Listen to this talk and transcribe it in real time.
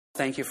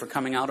Thank you for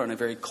coming out on a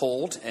very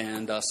cold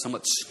and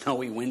somewhat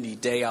snowy, windy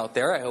day out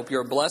there. I hope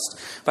you're blessed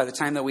by the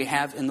time that we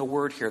have in the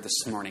Word here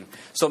this morning.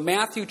 So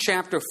Matthew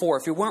chapter 4.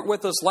 If you weren't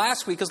with us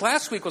last week, because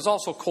last week was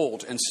also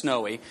cold and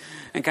snowy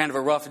and kind of a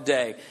rough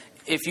day.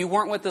 If you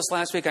weren't with us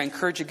last week, I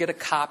encourage you to get a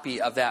copy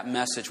of that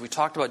message. We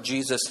talked about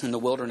Jesus in the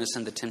wilderness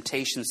and the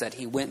temptations that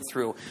he went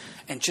through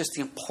and just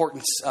the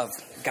importance of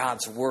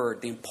God's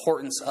Word, the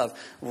importance of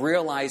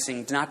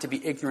realizing not to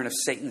be ignorant of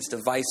Satan's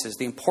devices,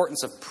 the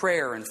importance of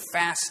prayer and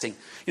fasting.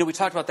 You know, we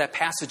talked about that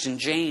passage in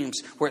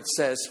James where it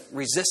says,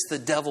 resist the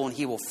devil and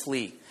he will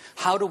flee.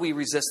 How do we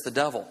resist the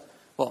devil?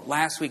 Well,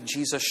 last week,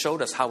 Jesus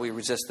showed us how we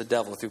resist the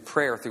devil through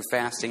prayer, through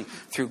fasting,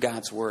 through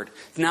God's Word.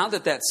 Now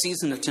that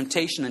season of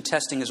temptation and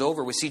testing is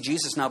over, we see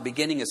Jesus now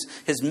beginning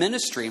his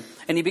ministry.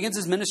 And he begins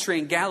his ministry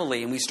in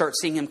Galilee, and we start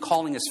seeing him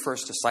calling his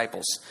first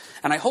disciples.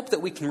 And I hope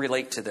that we can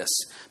relate to this,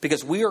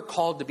 because we are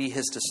called to be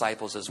his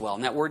disciples as well.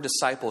 And that word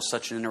disciple is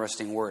such an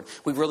interesting word.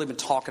 We've really been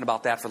talking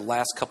about that for the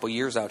last couple of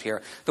years out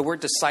here. The word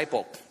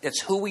disciple,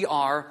 it's who we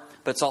are,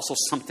 but it's also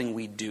something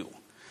we do.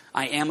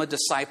 I am a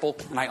disciple,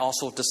 and I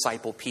also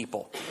disciple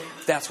people.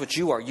 That's what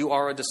you are. You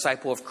are a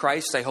disciple of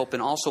Christ, I hope,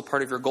 and also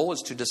part of your goal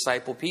is to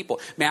disciple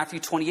people. Matthew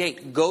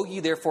 28, go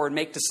ye therefore and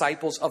make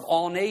disciples of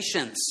all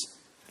nations.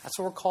 That's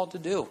what we're called to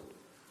do.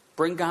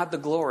 Bring God the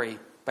glory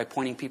by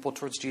pointing people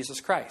towards Jesus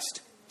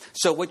Christ.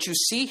 So what you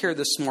see here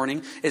this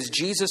morning is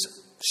Jesus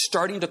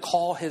starting to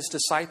call his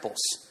disciples.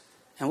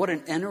 And what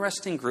an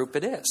interesting group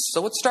it is.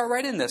 So let's start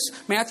right in this.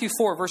 Matthew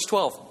 4, verse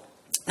 12.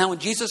 Now when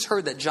Jesus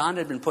heard that John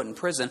had been put in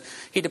prison,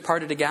 he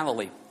departed to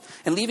Galilee.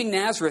 And leaving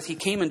Nazareth, he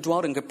came and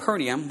dwelt in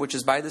Capernaum, which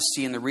is by the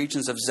sea in the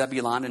regions of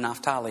Zebulun and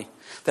Naphtali,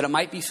 that it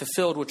might be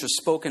fulfilled which was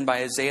spoken by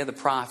Isaiah the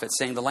prophet,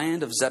 saying, the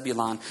land of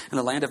Zebulun and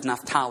the land of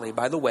Naphtali,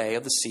 by the way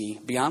of the sea,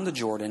 beyond the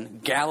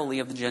Jordan, Galilee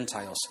of the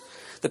Gentiles.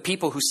 The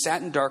people who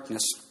sat in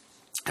darkness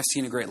have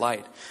seen a great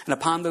light. And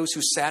upon those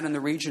who sat in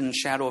the region and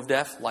shadow of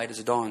death, light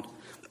has dawned.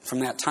 From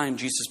that time,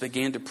 Jesus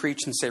began to preach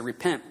and say,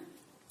 repent,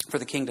 for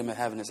the kingdom of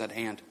heaven is at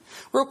hand.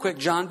 Real quick,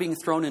 John being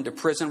thrown into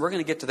prison. We're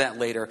going to get to that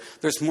later.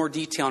 There's more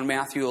detail in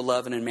Matthew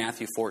 11 and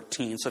Matthew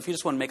 14. So if you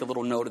just want to make a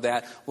little note of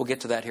that, we'll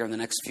get to that here in the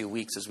next few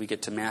weeks as we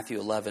get to Matthew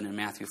 11 and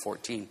Matthew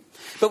 14.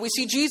 But we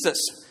see Jesus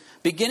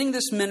beginning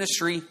this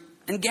ministry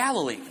in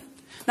Galilee.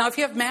 Now, if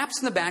you have maps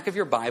in the back of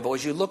your Bible,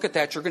 as you look at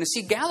that, you're going to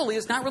see Galilee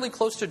is not really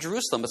close to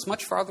Jerusalem. It's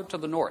much farther to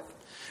the north.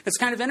 It's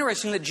kind of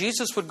interesting that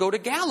Jesus would go to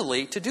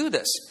Galilee to do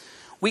this.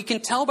 We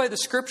can tell by the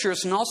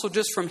scriptures and also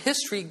just from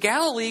history,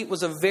 Galilee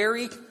was a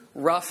very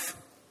rough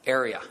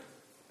area.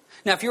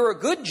 Now, if you're a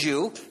good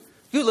Jew,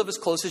 you live as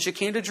close as you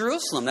can to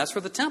Jerusalem. That's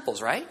where the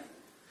temple's, right?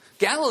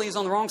 Galilee is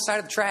on the wrong side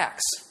of the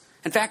tracks.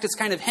 In fact, it's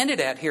kind of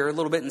hinted at here a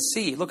little bit in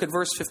C. Look at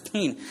verse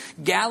 15.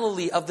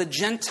 Galilee of the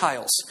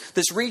Gentiles.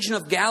 This region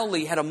of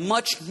Galilee had a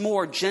much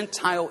more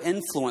Gentile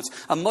influence,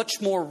 a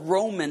much more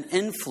Roman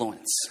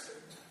influence.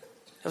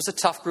 It was a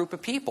tough group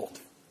of people.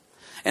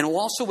 And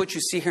also what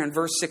you see here in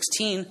verse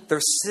 16,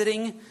 they're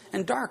sitting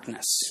in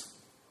darkness.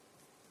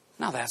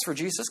 Now that's where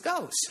Jesus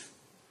goes.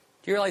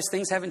 Do you realize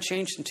things haven't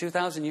changed in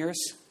 2,000 years?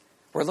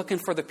 We're looking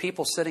for the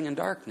people sitting in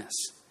darkness.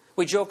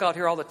 We joke out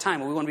here all the time,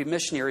 we want to be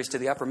missionaries to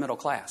the upper middle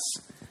class.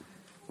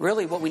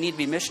 Really, what we need to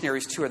be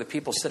missionaries to are the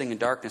people sitting in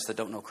darkness that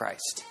don't know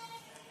Christ.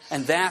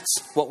 And that's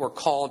what we're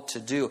called to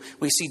do.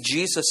 We see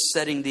Jesus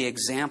setting the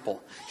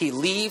example. He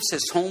leaves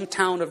his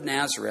hometown of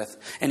Nazareth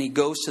and he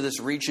goes to this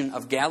region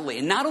of Galilee.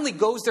 And not only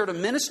goes there to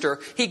minister,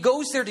 he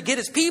goes there to get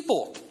his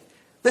people.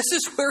 This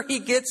is where he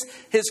gets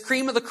his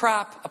cream of the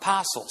crop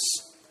apostles.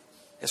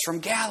 It's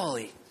from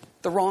Galilee,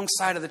 the wrong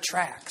side of the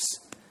tracks.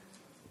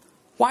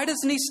 Why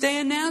doesn't he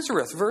stay in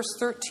Nazareth? Verse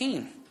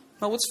 13.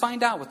 Well, let's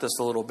find out with this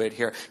a little bit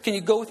here. Can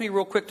you go with me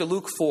real quick to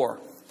Luke 4?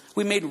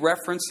 We made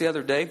reference the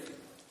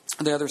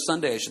other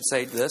Sunday, I should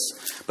say this,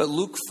 but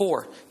Luke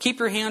 4. Keep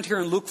your hand here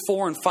in Luke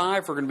 4 and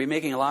 5. We're going to be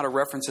making a lot of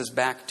references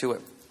back to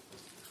it.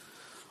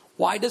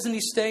 Why doesn't he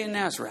stay in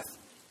Nazareth?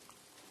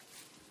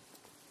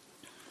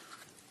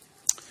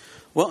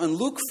 Well, in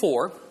Luke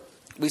 4,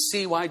 we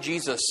see why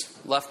Jesus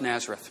left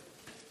Nazareth.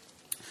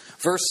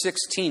 Verse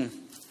 16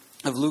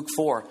 of Luke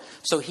 4.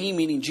 So he,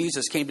 meaning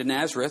Jesus, came to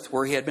Nazareth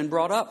where he had been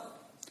brought up.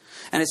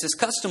 And as his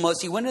custom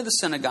was, he went into the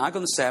synagogue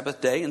on the Sabbath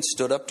day and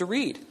stood up to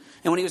read.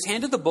 And when he was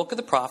handed the book of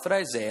the prophet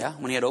Isaiah,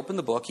 when he had opened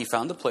the book, he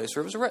found the place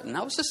where it was written.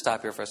 Now let's just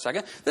stop here for a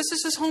second. This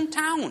is his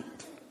hometown.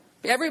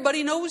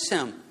 Everybody knows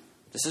him.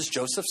 This is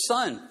Joseph's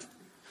son.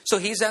 So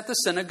he's at the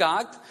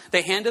synagogue.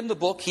 They hand him the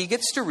book. He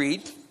gets to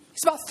read.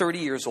 He's about 30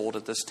 years old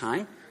at this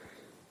time.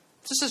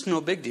 This is no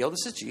big deal.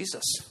 This is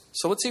Jesus.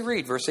 So what's he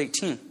read? Verse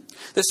 18.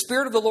 The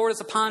Spirit of the Lord is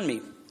upon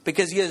me,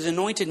 because he has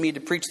anointed me to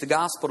preach the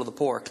gospel to the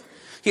poor.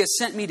 He has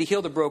sent me to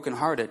heal the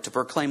brokenhearted, to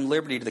proclaim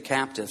liberty to the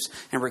captives,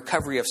 and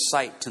recovery of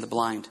sight to the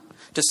blind,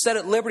 to set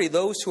at liberty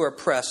those who are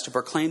oppressed, to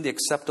proclaim the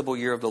acceptable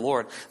year of the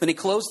Lord. Then he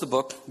closed the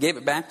book, gave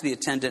it back to the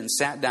attendant, and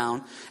sat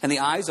down. And the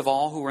eyes of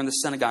all who were in the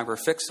synagogue were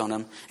fixed on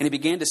him. And he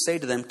began to say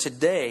to them,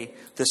 today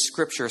this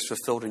scripture is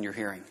fulfilled in your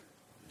hearing.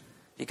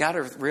 You got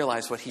to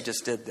realize what he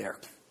just did there.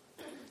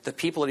 The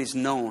people that he's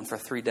known for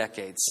 3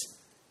 decades.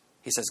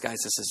 He says, guys,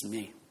 this is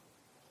me.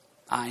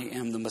 I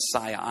am the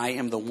Messiah. I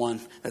am the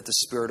one that the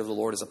Spirit of the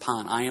Lord is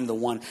upon. I am the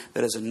one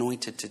that is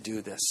anointed to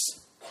do this.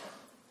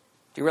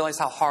 Do you realize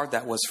how hard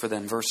that was for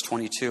them? Verse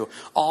 22.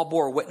 All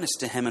bore witness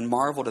to him and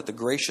marveled at the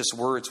gracious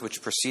words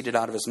which proceeded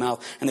out of his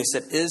mouth. And they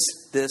said,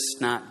 is this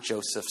not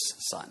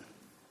Joseph's son?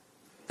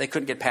 They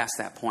couldn't get past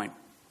that point.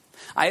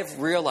 I have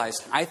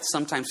realized I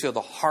sometimes feel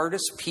the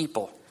hardest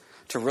people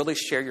to really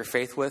share your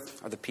faith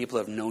with are the people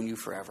that have known you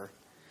forever,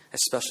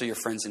 especially your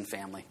friends and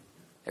family.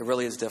 It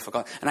really is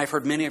difficult. And I've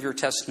heard many of your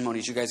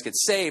testimonies. You guys get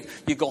saved.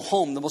 You go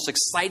home. The most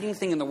exciting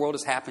thing in the world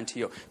has happened to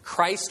you.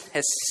 Christ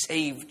has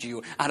saved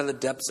you out of the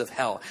depths of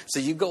hell. So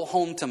you go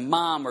home to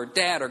mom or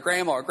dad or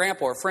grandma or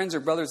grandpa or friends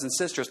or brothers and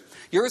sisters.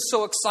 You're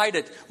so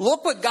excited.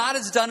 Look what God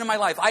has done in my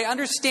life. I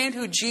understand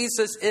who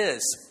Jesus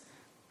is.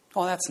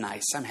 Oh, that's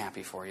nice. I'm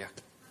happy for you.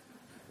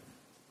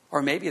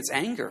 Or maybe it's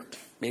anger.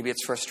 Maybe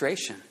it's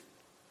frustration.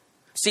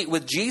 See,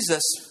 with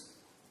Jesus,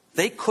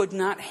 they could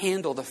not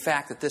handle the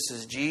fact that this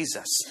is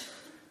Jesus.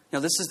 Now,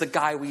 this is the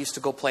guy we used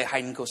to go play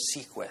hide and go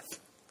seek with.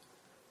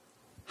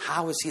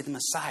 How is he the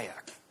Messiah?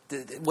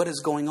 What is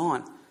going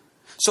on?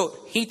 So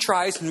he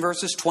tries in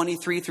verses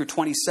 23 through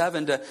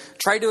 27 to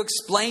try to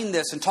explain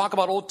this and talk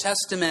about Old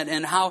Testament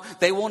and how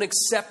they won't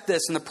accept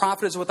this and the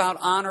prophet is without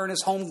honor in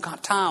his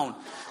hometown.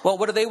 Well,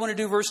 what do they want to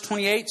do? Verse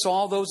 28, so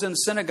all those in the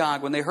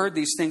synagogue, when they heard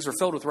these things, were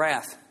filled with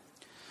wrath.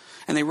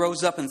 And they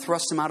rose up and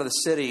thrust him out of the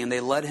city, and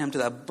they led him to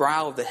the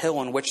brow of the hill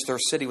on which their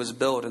city was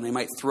built, and they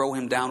might throw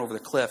him down over the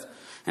cliff.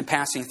 And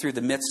passing through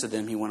the midst of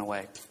them, he went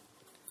away.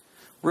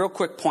 Real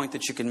quick point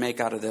that you can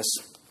make out of this.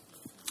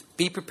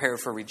 Be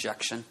prepared for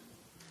rejection.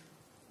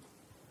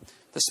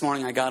 This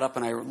morning I got up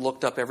and I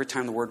looked up every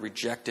time the word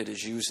rejected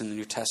is used in the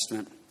New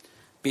Testament.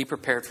 Be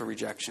prepared for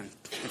rejection.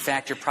 In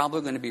fact, you're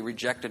probably going to be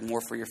rejected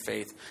more for your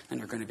faith than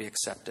you're going to be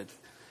accepted.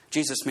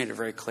 Jesus made it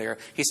very clear.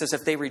 He says,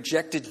 if they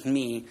rejected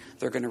me,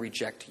 they're going to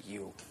reject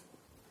you.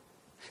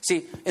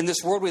 See, in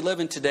this world we live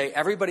in today,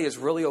 everybody is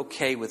really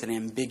okay with an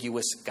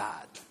ambiguous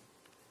God.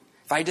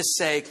 If I just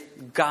say,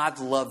 God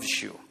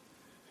loves you,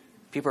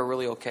 people are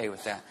really okay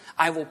with that.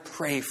 I will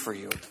pray for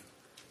you.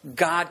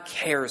 God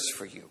cares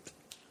for you.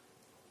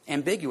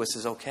 Ambiguous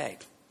is okay.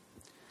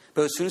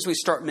 But as soon as we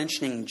start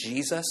mentioning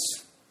Jesus,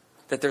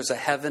 that there's a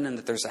heaven and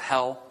that there's a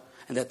hell,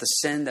 and that the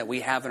sin that we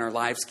have in our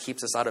lives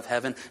keeps us out of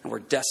heaven, and we're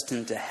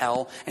destined to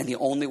hell, and the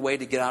only way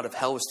to get out of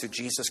hell is through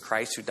Jesus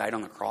Christ who died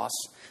on the cross,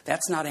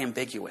 that's not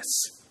ambiguous.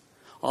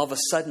 All of a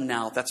sudden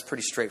now, that's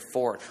pretty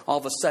straightforward. All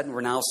of a sudden,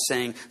 we're now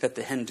saying that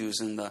the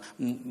Hindus and the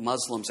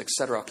Muslims,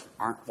 etc.,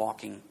 aren't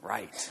walking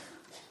right.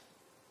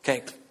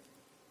 Okay,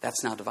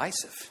 that's now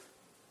divisive.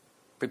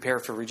 Prepare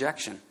for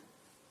rejection.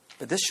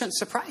 But this shouldn't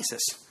surprise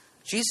us.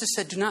 Jesus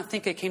said, do not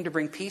think I came to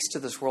bring peace to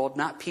this world,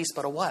 not peace,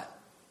 but a what?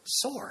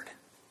 Sword.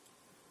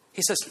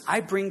 He says,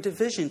 I bring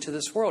division to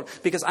this world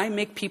because I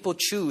make people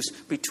choose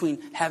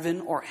between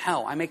heaven or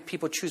hell. I make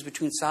people choose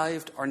between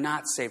saved or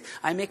not saved.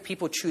 I make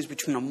people choose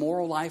between a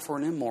moral life or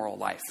an immoral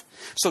life.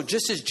 So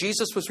just as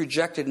Jesus was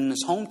rejected in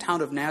his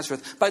hometown of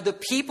Nazareth by the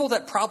people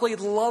that probably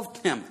loved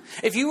him.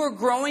 If you were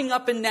growing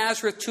up in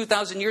Nazareth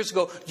 2,000 years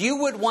ago,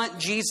 you would want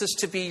Jesus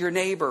to be your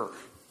neighbor.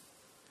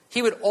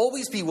 He would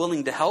always be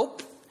willing to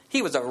help.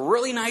 He was a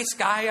really nice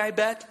guy, I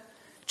bet.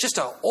 Just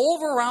an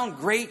all-around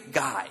great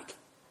guy.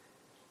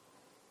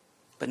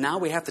 But now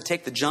we have to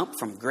take the jump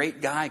from great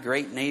guy,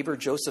 great neighbor,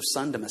 Joseph's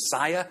son to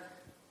Messiah.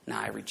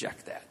 Now I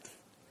reject that.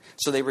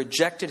 So they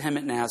rejected him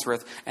at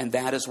Nazareth, and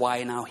that is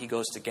why now he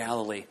goes to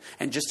Galilee.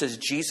 And just as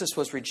Jesus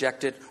was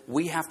rejected,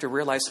 we have to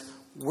realize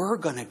we're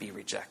going to be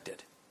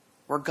rejected.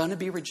 We're going to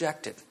be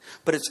rejected.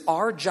 But it's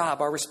our job,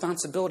 our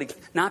responsibility,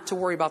 not to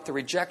worry about the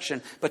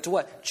rejection, but to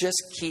what?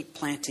 Just keep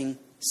planting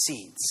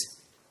seeds.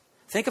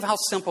 Think of how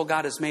simple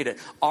God has made it.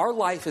 Our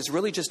life is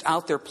really just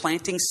out there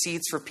planting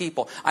seeds for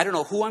people. I don't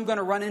know who I'm going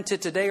to run into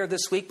today or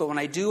this week, but when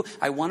I do,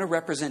 I want to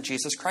represent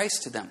Jesus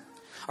Christ to them.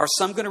 Are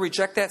some going to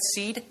reject that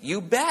seed? You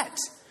bet.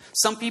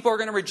 Some people are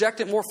going to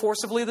reject it more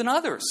forcibly than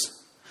others.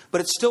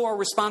 But it's still our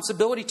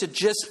responsibility to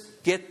just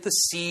get the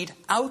seed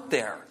out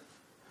there.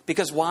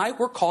 Because why?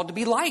 We're called to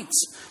be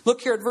lights.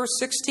 Look here at verse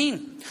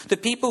 16. The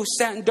people who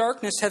sat in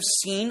darkness have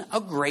seen a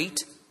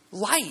great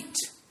light.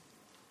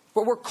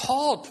 But we're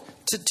called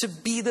to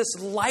be this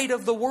light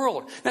of the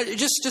world. Now,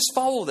 just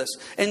follow this.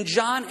 In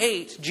John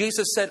 8,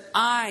 Jesus said,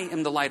 I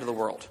am the light of the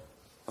world.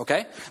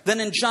 Okay?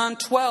 Then in John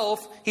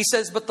 12, he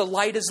says, but the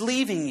light is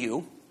leaving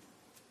you.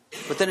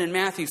 But then in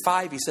Matthew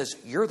 5, he says,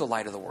 you're the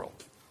light of the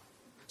world.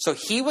 So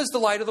he was the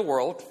light of the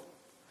world.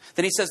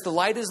 Then he says, the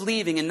light is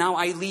leaving, and now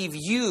I leave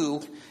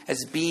you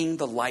as being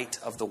the light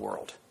of the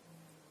world.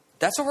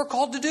 That's what we're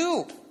called to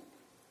do.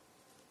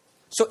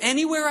 So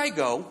anywhere I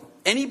go,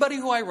 anybody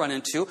who I run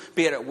into,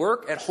 be it at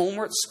work, at home,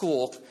 or at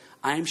school,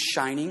 I'm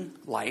shining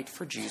light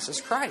for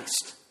Jesus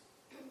Christ.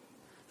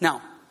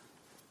 Now,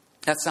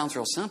 that sounds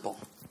real simple.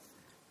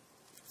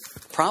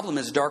 Problem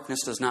is, darkness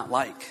does not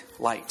like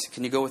light.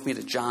 Can you go with me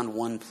to John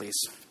 1, please?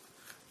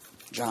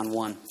 John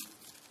 1.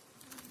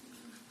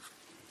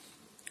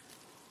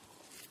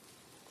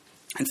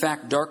 In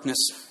fact, darkness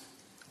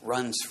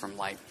runs from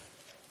light.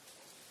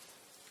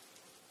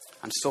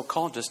 I'm still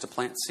called just to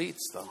plant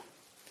seeds, though.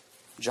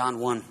 John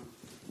 1.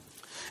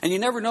 And you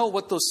never know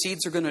what those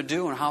seeds are going to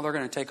do and how they're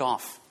going to take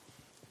off.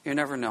 You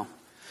never know.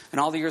 In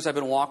all the years I've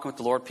been walking with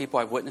the Lord, people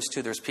I've witnessed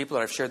to, there's people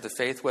that I've shared the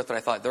faith with that I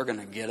thought they're going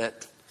to get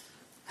it.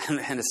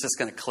 And it's just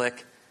going to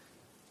click.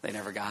 They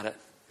never got it.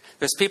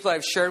 There's people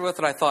I've shared with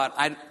that I thought,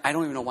 I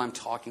don't even know why I'm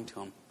talking to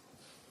them.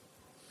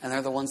 And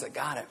they're the ones that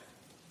got it.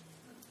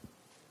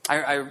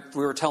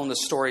 We were telling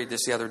this story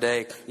the other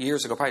day,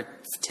 years ago, probably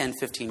 10,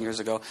 15 years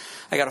ago.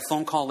 I got a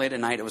phone call late at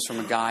night. It was from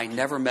a guy,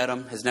 never met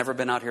him, has never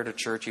been out here to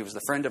church. He was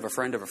the friend of a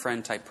friend of a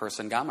friend type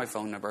person. Got my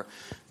phone number,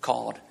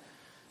 called.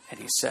 And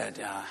he said,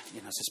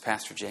 is this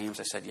Pastor James?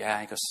 I said,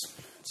 yeah. He goes,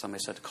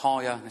 somebody said to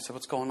call you. And I said,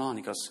 what's going on?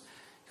 He goes,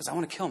 I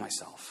want to kill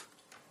myself.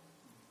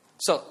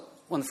 So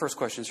one of the first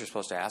questions you're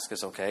supposed to ask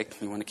is, okay,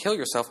 you want to kill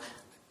yourself?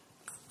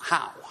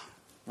 How?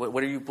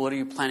 What are you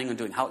planning on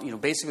doing? How,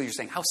 basically you're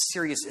saying, how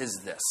serious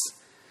is this?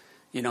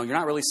 You're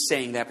not really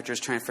saying that, but you're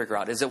just trying to figure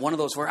out, is it one of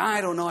those where, I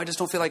don't know, I just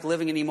don't feel like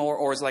living anymore?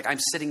 Or is it like, I'm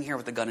sitting here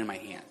with a gun in my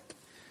hand?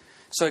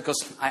 So it goes,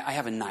 I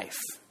have a knife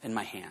in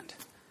my hand.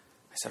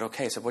 I said,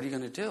 okay. I said, what are you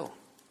going to do?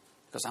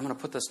 He goes, I'm going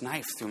to put this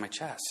knife through my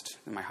chest,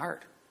 in my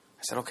heart.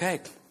 I said, okay.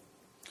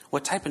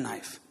 What type of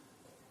knife?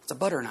 It's a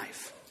butter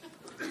knife.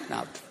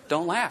 Now,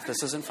 don't laugh.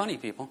 This isn't funny,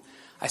 people.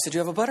 I said, you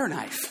have a butter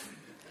knife.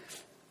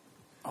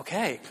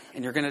 Okay.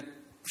 And you're going to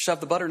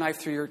shove the butter knife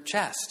through your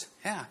chest.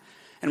 Yeah.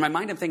 And in my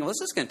mind, I'm thinking, well,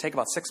 this is going to take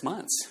about 6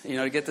 months,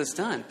 to get this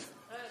done.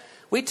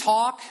 We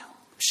talk,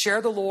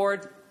 share the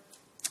Lord,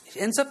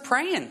 ends up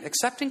praying,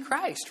 accepting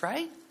Christ,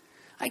 right?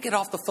 I get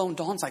off the phone.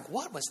 Dawn's like,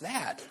 what was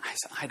that? I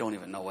said, I don't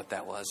even know what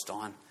that was,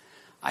 Dawn.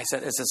 I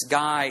said, it's this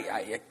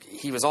guy.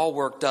 He was all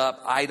worked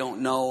up. I don't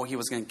know. He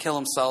was going to kill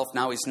himself.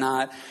 Now he's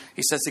not.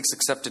 He says he's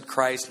accepted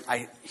Christ.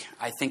 I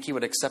think he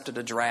would have accepted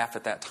a draft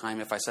at that time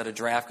if I said a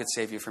draft could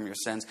save you from your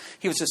sins.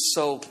 He was just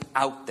so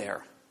out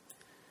there.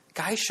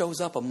 Guy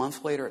shows up a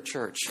month later at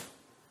church,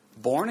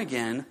 born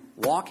again,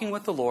 walking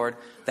with the Lord.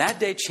 That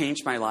day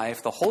changed my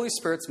life. The Holy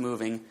Spirit's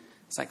moving.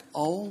 It's like,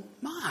 oh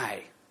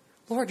my,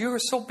 Lord, you are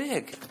so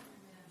big.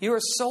 You are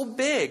so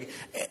big.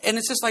 And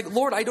it's just like,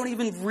 Lord, I don't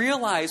even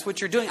realize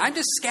what you're doing. I'm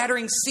just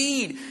scattering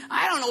seed.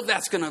 I don't know if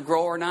that's going to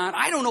grow or not.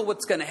 I don't know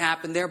what's going to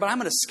happen there, but I'm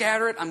going to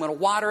scatter it. I'm going to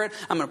water it.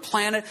 I'm going to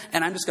plant it.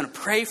 And I'm just going to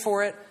pray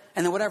for it.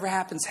 And then whatever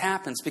happens,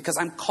 happens, because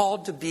I'm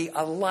called to be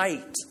a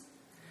light.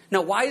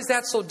 Now, why is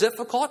that so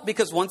difficult?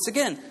 Because once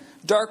again,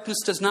 darkness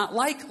does not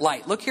like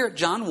light. Look here at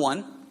John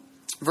 1,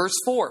 verse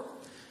 4.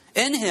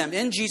 In him,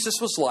 in Jesus,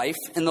 was life,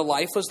 and the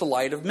life was the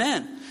light of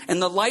men. And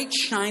the light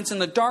shines in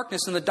the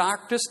darkness, and the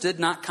darkness did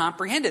not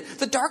comprehend it.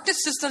 The darkness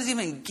just doesn't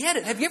even get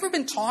it. Have you ever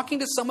been talking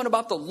to someone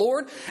about the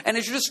Lord? And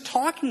as you're just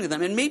talking to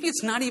them, and maybe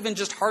it's not even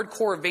just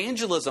hardcore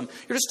evangelism,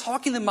 you're just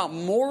talking to them about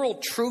moral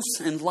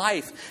truths in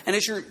life. And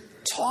as you're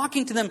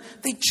talking to them,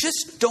 they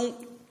just don't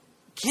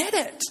get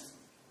it.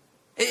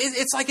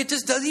 It's like it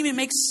just doesn't even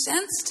make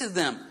sense to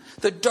them.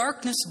 The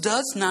darkness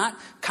does not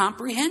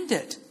comprehend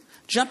it.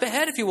 Jump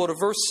ahead, if you will, to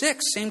verse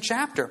 6, same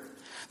chapter.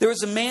 There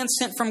was a man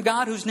sent from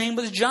God whose name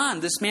was John.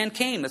 This man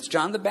came, that's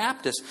John the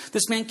Baptist.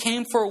 This man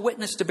came for a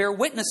witness, to bear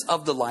witness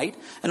of the light,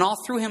 and all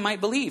through him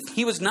might believe.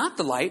 He was not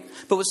the light,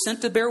 but was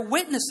sent to bear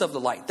witness of the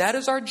light. That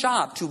is our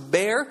job, to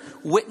bear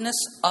witness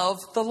of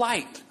the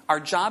light. Our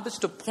job is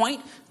to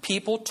point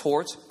people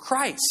towards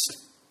Christ.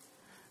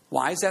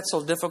 Why is that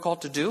so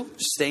difficult to do?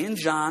 Stay in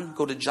John.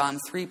 Go to John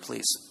 3,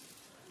 please.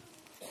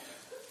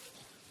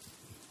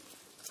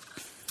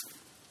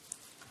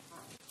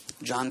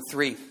 John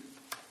 3.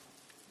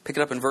 Pick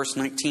it up in verse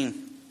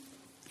 19.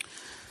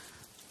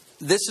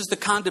 This is the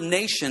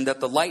condemnation, that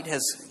the light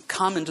has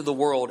come into the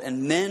world,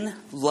 and men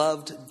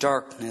loved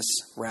darkness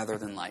rather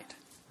than light,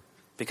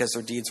 because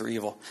their deeds are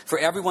evil. For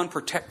everyone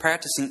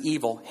practicing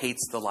evil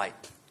hates the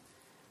light.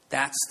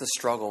 That's the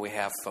struggle we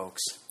have,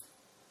 folks.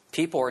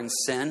 People are in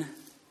sin,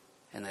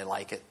 and they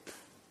like it.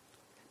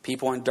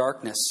 People are in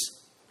darkness,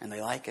 and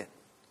they like it.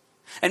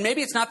 And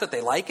maybe it's not that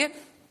they like it,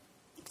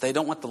 they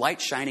don't want the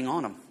light shining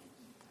on them.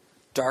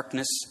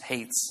 Darkness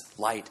hates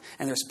light.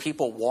 And there's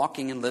people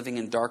walking and living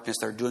in darkness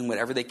that are doing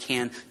whatever they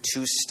can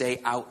to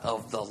stay out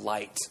of the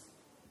light.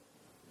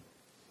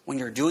 When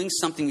you're doing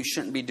something you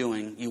shouldn't be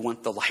doing, you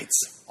want the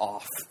lights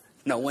off.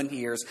 No one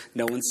hears,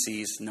 no one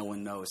sees, no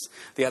one knows.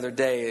 The other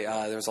day,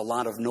 there was a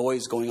lot of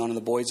noise going on in the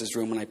boys'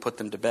 room when I put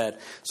them to bed.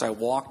 So I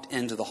walked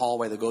into the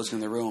hallway that goes in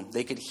the room.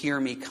 They could hear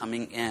me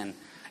coming in.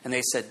 And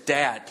they said,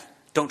 Dad,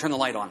 don't turn the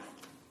light on.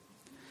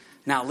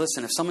 Now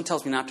listen, if someone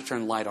tells me not to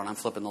turn the light on, I'm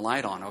flipping the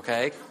light on,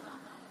 okay?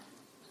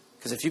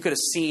 Because if you could have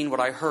seen what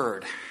I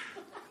heard,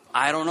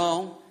 I don't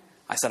know.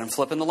 I said, I'm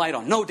flipping the light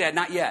on. No, Dad,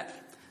 not yet.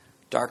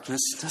 Darkness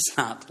does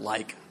not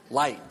like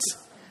light.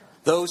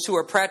 Those who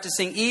are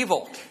practicing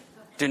evil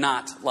do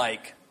not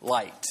like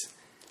light.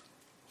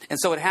 And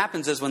so what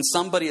happens is when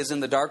somebody is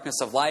in the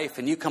darkness of life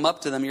and you come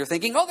up to them, you're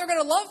thinking, oh, they're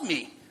going to love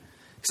me.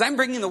 Because I'm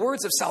bringing the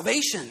words of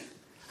salvation.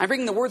 I'm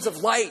bringing the words of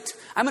light.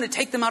 I'm going to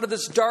take them out of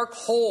this dark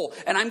hole,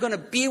 and I'm going to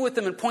be with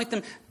them and point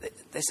them.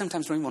 They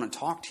sometimes don't even want to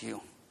talk to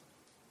you.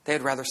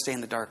 They'd rather stay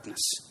in the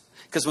darkness.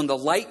 Because when the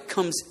light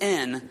comes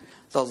in,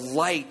 the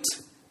light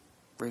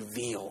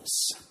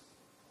reveals.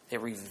 It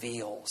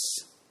reveals.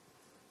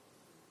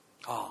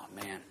 Oh,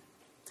 man.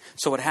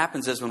 So what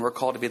happens is when we're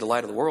called to be the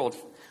light of the world,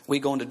 we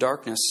go into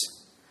darkness.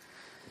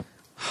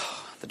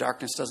 The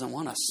darkness doesn't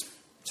want us.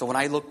 So when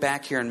I look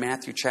back here in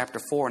Matthew chapter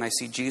 4 and I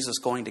see Jesus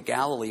going to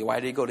Galilee, why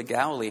did he go to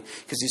Galilee?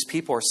 Because these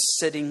people are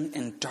sitting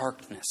in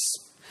darkness.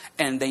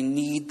 And they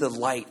need the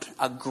light,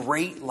 a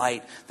great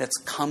light that's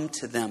come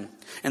to them.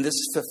 And this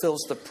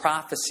fulfills the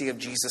prophecy of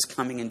Jesus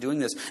coming and doing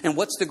this. And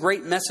what's the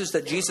great message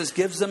that Jesus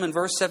gives them in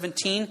verse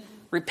 17?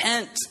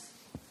 Repent.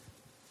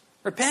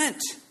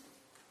 Repent.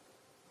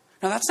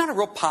 Now that's not a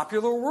real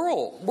popular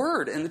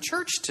word in the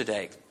church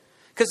today.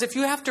 Because if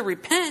you have to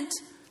repent,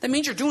 that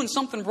means you're doing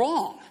something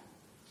wrong.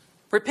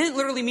 Repent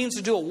literally means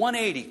to do a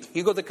 180.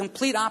 You go the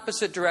complete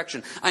opposite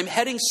direction. I'm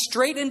heading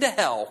straight into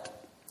hell.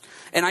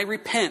 And I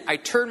repent. I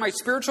turn my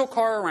spiritual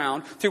car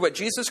around through what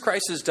Jesus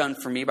Christ has done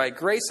for me. By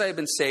grace I have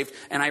been saved.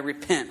 And I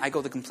repent. I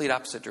go the complete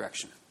opposite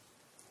direction.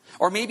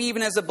 Or maybe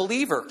even as a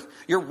believer,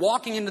 you're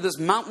walking into this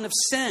mountain of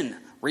sin.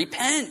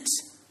 Repent.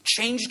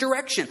 Change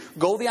direction.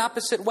 Go the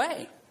opposite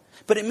way.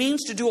 But it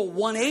means to do a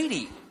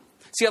 180.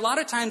 See, a lot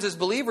of times as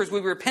believers, we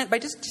repent by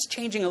just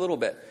changing a little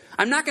bit.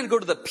 I'm not going to go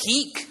to the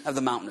peak of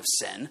the mountain of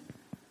sin.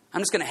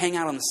 I'm just going to hang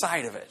out on the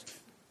side of it.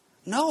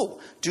 No,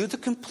 do the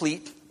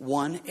complete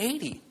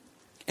 180.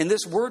 And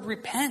this word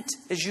repent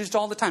is used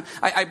all the time.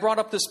 I brought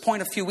up this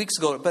point a few weeks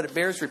ago, but it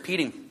bears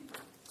repeating.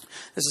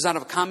 This is out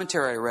of a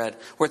commentary I read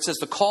where it says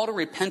the call to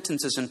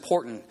repentance is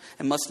important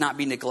and must not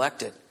be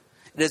neglected.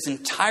 It is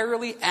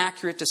entirely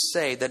accurate to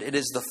say that it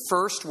is the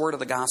first word of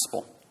the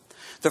gospel.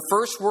 The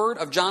first word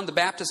of John the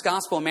Baptist's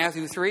gospel in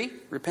Matthew 3,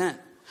 repent.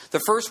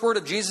 The first word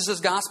of Jesus'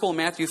 gospel in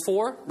Matthew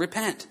 4,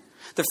 repent.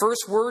 The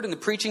first word in the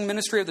preaching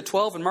ministry of the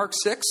 12 in Mark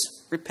 6,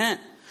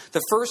 repent.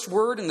 The first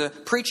word in the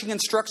preaching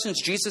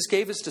instructions Jesus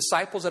gave his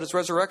disciples at his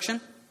resurrection,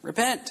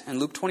 repent, in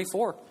Luke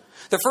 24.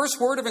 The first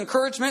word of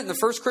encouragement in the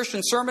first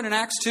Christian sermon in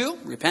Acts 2,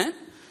 repent.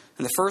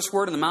 And the first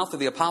word in the mouth of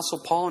the Apostle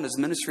Paul in his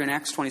ministry in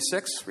Acts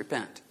 26,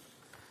 repent.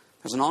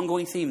 There's an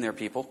ongoing theme there,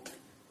 people.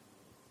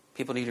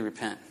 People need to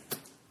repent.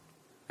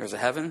 There's a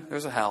heaven,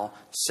 there's a hell.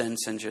 Sin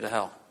sends you to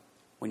hell.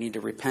 We need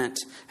to repent.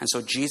 And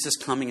so Jesus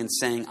coming and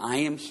saying, I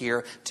am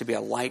here to be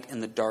a light in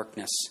the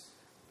darkness.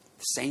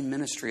 The same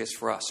ministry is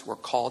for us. We're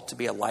called to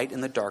be a light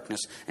in the darkness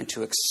and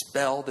to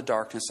expel the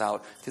darkness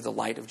out through the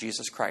light of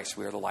Jesus Christ.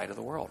 We are the light of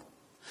the world.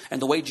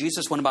 And the way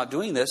Jesus went about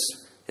doing this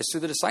is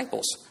through the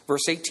disciples.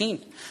 Verse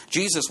 18,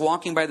 Jesus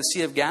walking by the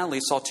Sea of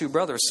Galilee saw two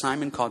brothers,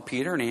 Simon called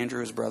Peter and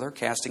Andrew his brother,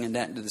 casting a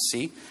net into the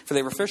sea, for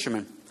they were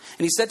fishermen.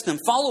 And he said to them,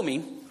 follow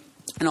me,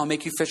 and I'll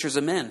make you fishers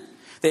of men.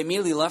 They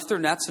immediately left their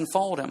nets and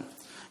followed him.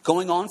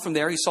 Going on from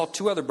there, he saw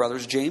two other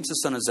brothers, James the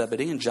son of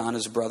Zebedee and John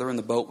his brother, in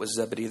the boat with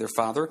Zebedee their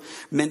father,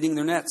 mending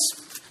their nets.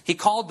 He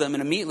called them,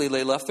 and immediately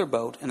they left their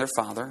boat and their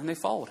father, and they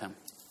followed him.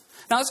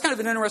 Now, that's kind of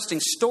an interesting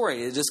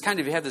story. It just kind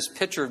of, you have this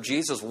picture of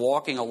Jesus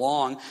walking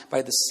along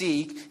by the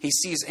sea. He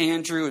sees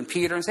Andrew and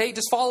Peter and says, hey,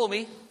 just follow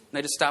me. And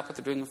they just stop what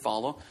they're doing and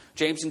follow.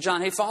 James and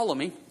John, hey, follow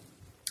me.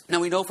 Now,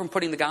 we know from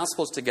putting the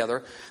Gospels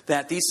together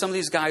that some of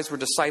these guys were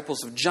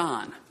disciples of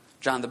John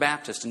the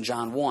Baptist in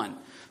John 1.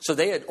 So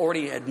they had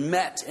already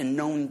met and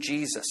known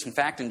Jesus. In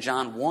fact, in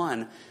John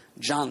 1,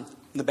 John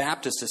the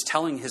Baptist is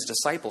telling his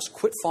disciples,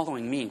 quit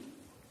following me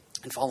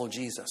and follow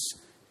Jesus.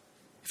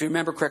 If you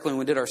remember correctly, when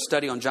we did our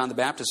study on John the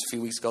Baptist a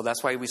few weeks ago,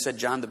 that's why we said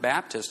John the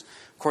Baptist,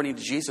 according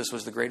to Jesus,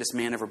 was the greatest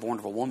man ever born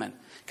of a woman.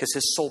 Because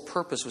his sole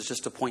purpose was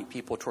just to point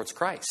people towards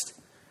Christ.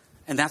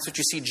 And that's what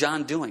you see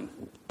John doing.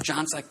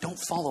 John's like, don't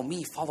follow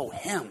me, follow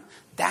him.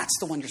 That's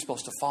the one you're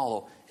supposed to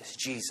follow, is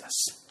Jesus.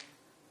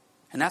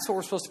 And that's what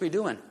we're supposed to be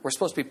doing. We're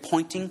supposed to be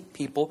pointing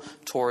people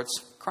towards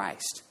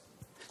Christ.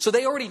 So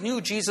they already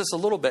knew Jesus a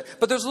little bit,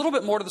 but there's a little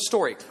bit more to the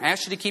story. I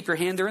asked you to keep your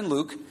hand there in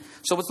Luke.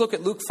 So let's look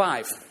at Luke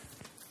 5.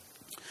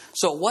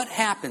 So what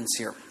happens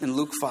here in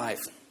Luke 5?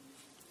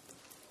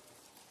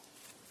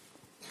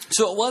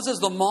 So it was as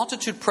the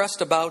multitude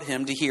pressed about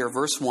him to hear,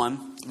 verse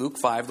 1, Luke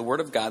 5, the word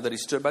of God, that he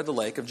stood by the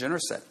lake of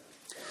Gennesaret.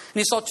 And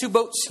he saw two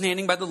boats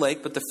standing by the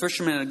lake, but the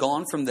fishermen had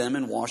gone from them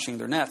and washing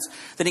their nets.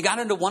 Then he got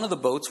into one of the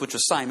boats, which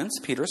was Simon's,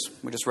 Peter's.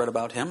 We just read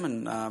about him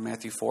in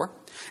Matthew 4.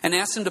 And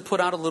asked him to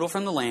put out a little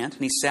from the land.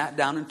 And he sat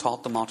down and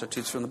taught the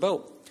multitudes from the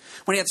boat.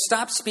 When he had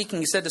stopped speaking,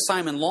 he said to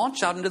Simon,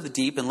 launch out into the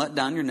deep and let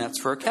down your nets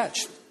for a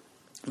catch.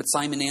 But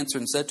Simon answered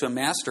and said to him,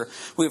 Master,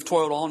 we have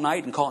toiled all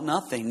night and caught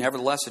nothing.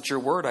 Nevertheless, at your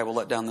word I will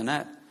let down the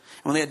net.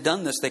 And when they had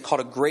done this, they caught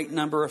a great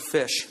number of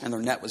fish, and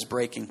their net was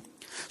breaking.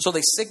 So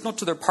they signaled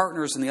to their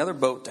partners in the other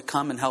boat to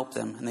come and help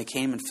them. And they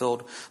came and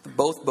filled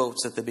both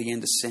boats that they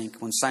began to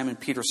sink. When Simon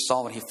Peter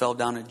saw it, he fell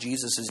down at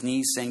Jesus'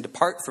 knees, saying,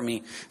 Depart from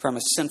me, for I am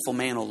a sinful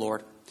man, O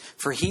Lord.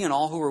 For he and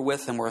all who were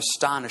with him were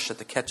astonished at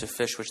the catch of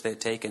fish which they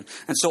had taken.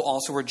 And so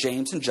also were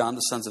James and John,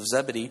 the sons of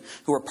Zebedee,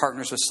 who were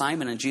partners with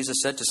Simon. And Jesus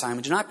said to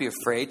Simon, Do not be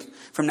afraid.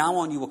 From now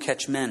on you will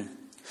catch men.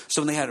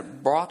 So when they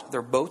had brought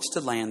their boats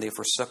to land, they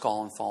forsook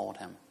all and followed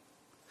him.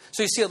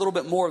 So you see a little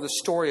bit more of the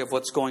story of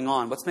what's going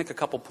on. Let's make a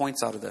couple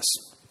points out of this.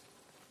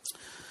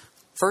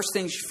 First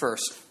things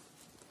first.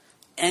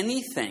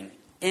 Anything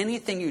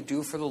you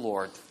do for the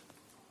Lord,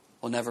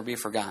 will never be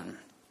forgotten.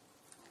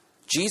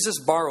 Jesus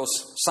borrows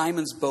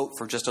Simon's boat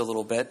for just a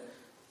little bit.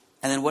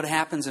 And then what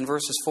happens in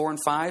verses 4 and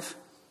 5?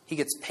 He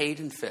gets paid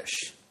in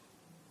fish.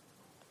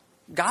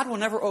 God will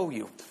never owe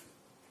you.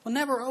 Will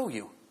never owe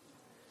you.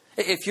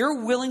 If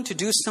you're willing to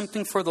do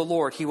something for the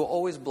Lord, He will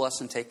always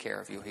bless and take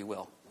care of you. He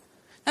will.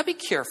 Now be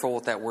careful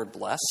with that word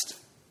blessed.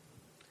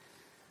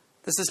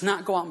 This is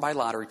not go out and buy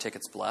lottery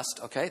tickets blessed,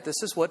 okay?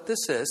 This is what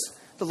this is.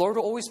 The Lord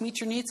will always meet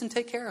your needs and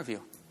take care of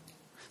you.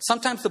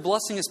 Sometimes the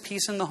blessing is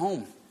peace in the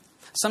home.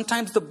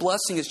 Sometimes the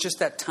blessing is just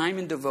that time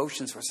in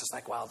devotions where it's just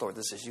like, wow, Lord,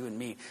 this is you and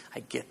me.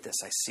 I get this.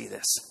 I see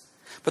this.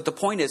 But the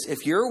point is,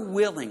 if you're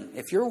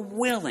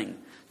willing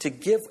to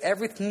give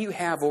everything you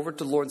have over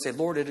to the Lord and say,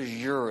 Lord, it is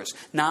yours,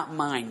 not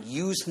mine.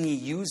 Use me,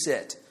 use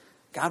it.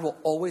 God will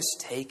always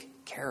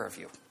take care of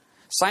you.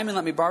 Simon,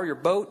 let me borrow your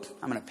boat.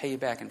 I'm going to pay you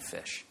back in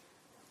fish.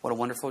 What a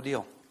wonderful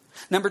deal.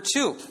 Number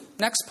 2,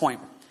 next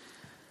point.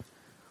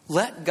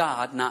 Let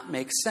God not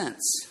make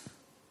sense.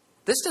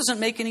 This doesn't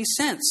make any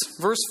sense.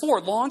 Verse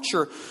 4, launch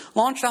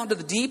out into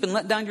the deep and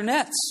let down your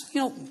nets.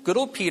 Good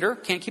old Peter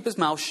can't keep his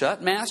mouth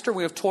shut. Master,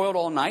 we have toiled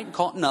all night and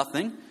caught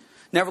nothing.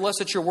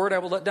 Nevertheless, at your word, I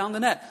will let down the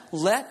net.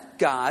 Let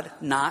God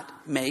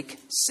not make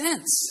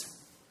sense.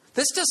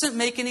 This doesn't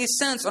make any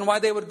sense on why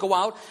they would go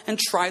out and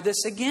try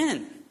this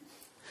again.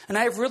 And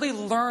I have really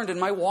learned in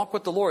my walk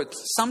with the Lord,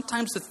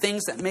 sometimes the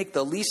things that make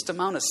the least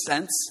amount of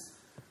sense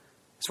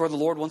is where the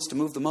Lord wants to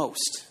move the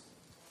most.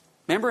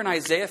 Remember in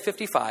Isaiah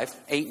 55,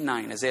 8 and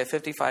 9. Isaiah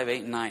 55,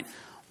 8 and 9.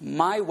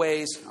 My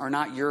ways are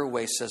not your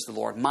ways, says the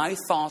Lord. My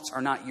thoughts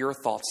are not your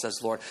thoughts, says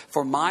the Lord.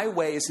 For my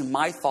ways and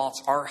my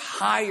thoughts are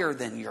higher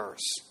than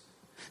yours.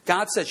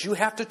 God says you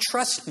have to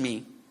trust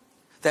me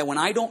that when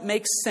I don't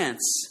make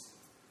sense,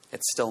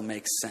 it still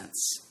makes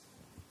sense.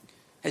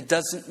 It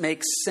doesn't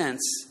make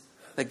sense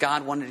that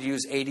God wanted to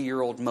use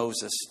 80-year-old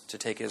Moses to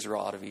take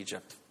Israel out of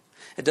Egypt.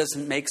 It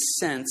doesn't make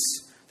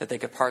sense that they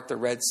could part the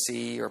Red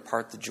Sea or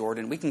part the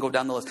Jordan. We can go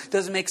down the list. It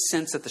doesn't make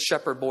sense that the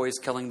shepherd boy is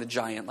killing the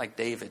giant like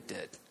David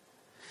did.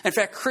 In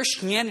fact,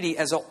 Christianity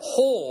as a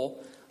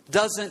whole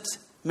doesn't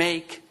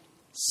make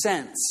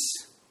sense.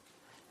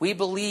 We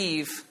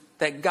believe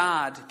that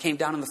God came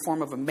down in the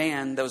form of a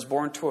man that was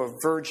born to a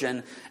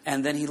virgin,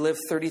 and then He lived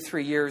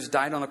 33 years,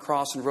 died on the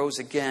cross, and rose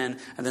again,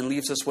 and then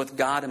leaves us with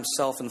God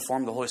Himself in the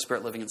form of the Holy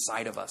Spirit living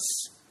inside of us.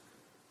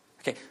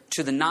 Okay,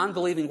 to the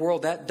non-believing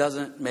world, that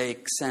doesn't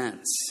make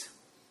sense.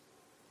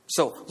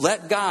 So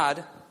let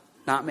God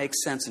not make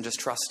sense and just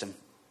trust Him.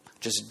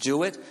 Just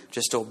do it.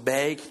 Just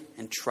obey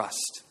and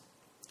trust.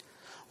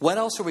 What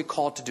else are we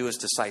called to do as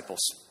disciples?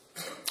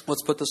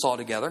 Let's put this all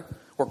together.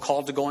 We're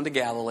called to go into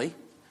Galilee.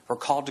 We're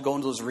called to go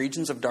into those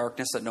regions of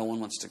darkness that no one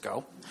wants to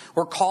go.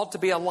 We're called to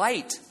be a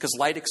light because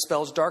light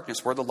expels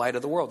darkness. We're the light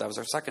of the world. That was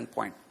our second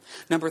point.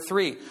 Number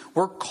 3,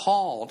 we're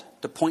called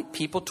to point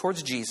people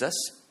towards Jesus.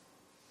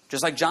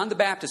 Just like John the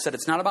Baptist said,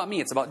 it's not about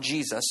me, it's about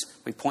Jesus.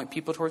 We point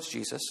people towards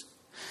Jesus.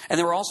 And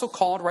then we're also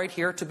called right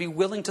here to be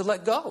willing to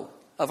let go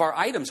of our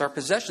items, our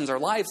possessions, our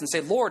lives, and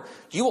say, Lord,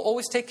 you will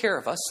always take care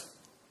of us.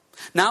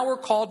 Now we're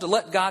called to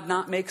let God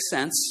not make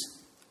sense.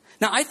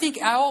 Now I think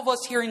all of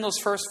us hearing those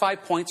first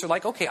 5 points are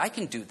like, okay, I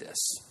can do this.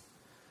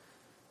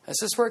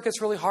 This is where it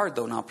gets really hard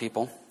though now,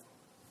 people.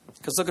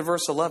 Because look at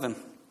verse 11.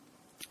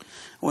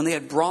 When they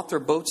had brought their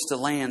boats to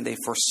land, they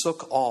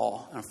forsook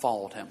all and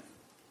followed Him.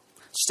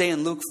 Stay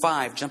in Luke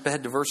 5, jump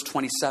ahead to verse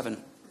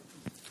 27.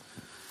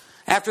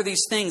 After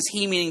these things,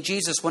 He, meaning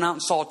Jesus, went out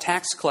and saw a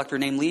tax collector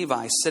named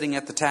Levi sitting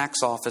at the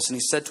tax office, and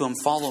He said to him,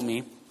 follow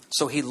me.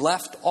 So he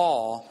left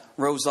all,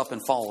 rose up,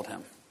 and followed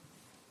Him.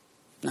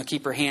 Now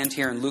keep your hand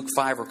here in Luke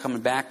 5. We're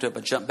coming back to it,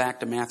 but jump back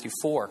to Matthew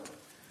 4.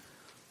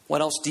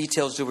 What else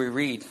details do we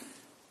read?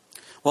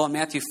 Well, in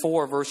Matthew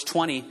 4, verse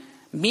 20,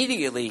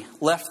 immediately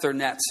left their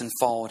nets and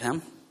followed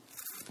Him.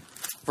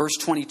 Verse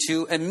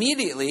 22,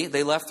 immediately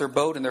they left their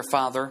boat and their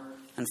father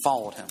and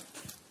followed Him.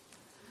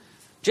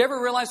 Do you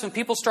ever realize when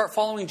people start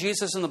following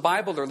Jesus in the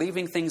Bible, they're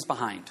leaving things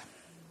behind?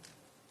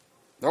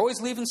 They're always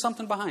leaving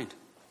something behind.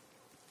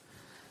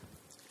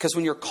 Because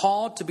when you're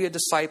called to be a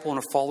disciple and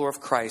a follower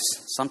of Christ,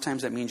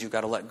 sometimes that means you've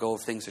got to let go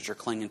of things that you're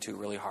clinging to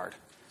really hard.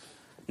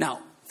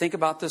 Now, think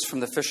about this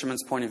from the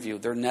fisherman's point of view.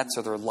 Their nets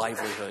are their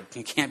livelihood.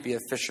 You can't be a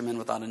fisherman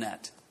without a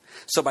net.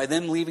 So by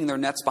them leaving their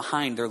nets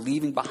behind, they're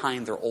leaving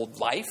behind their old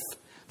life,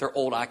 their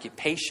old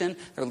occupation.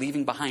 They're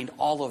leaving behind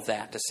all of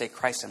that to say,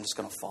 Christ, I'm just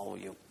going to follow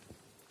you.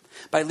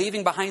 By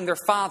leaving behind their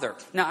father.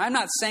 Now, I'm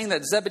not saying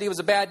that Zebedee was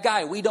a bad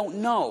guy. We don't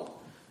know.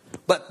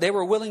 But they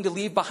were willing to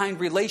leave behind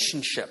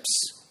relationships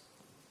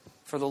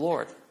for the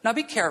Lord. Now,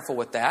 be careful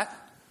with that.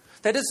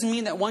 That doesn't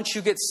mean that once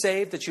you get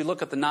saved that you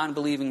look at the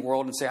non-believing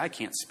world and say, I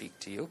can't speak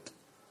to you.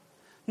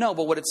 No,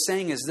 but what it's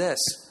saying is this.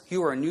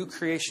 You are a new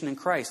creation in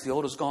Christ. The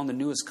old is gone, the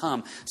new has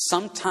come.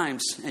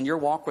 Sometimes in your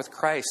walk with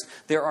Christ,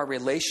 there are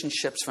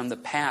relationships from the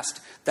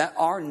past that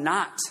are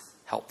not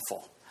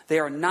helpful. They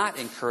are not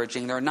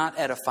encouraging. They're not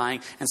edifying.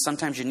 And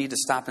sometimes you need to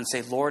stop and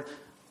say, Lord,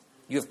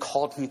 you have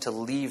called me to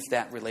leave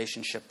that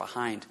relationship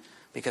behind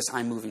because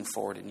I'm moving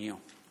forward in you.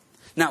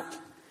 Now,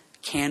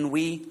 can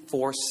we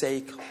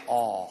forsake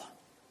all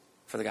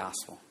for the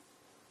gospel?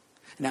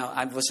 Now,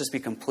 let's just be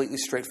completely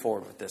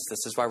straightforward with this.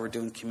 This is why we're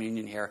doing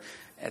communion here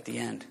at the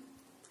end.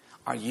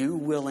 Are you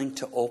willing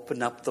to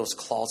open up those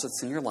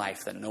closets in your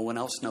life that no one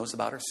else knows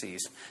about or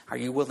sees? Are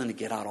you willing to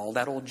get out all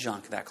that old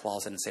junk in that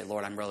closet and say,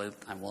 Lord, I'm willing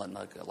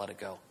to let it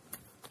go.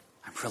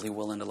 I'm really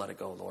willing to let it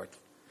go, Lord.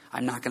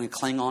 I'm not going to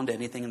cling on to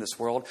anything in this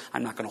world.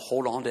 I'm not going to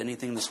hold on to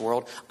anything in this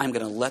world. I'm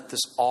going to let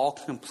this all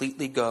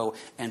completely go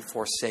and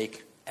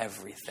forsake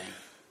everything.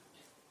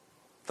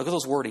 Look at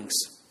those wordings.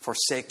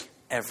 Forsake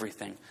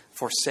everything.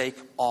 Forsake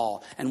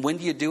all. And when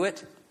do you do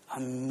it?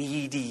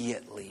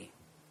 Immediately.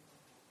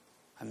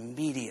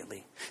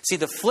 Immediately. See,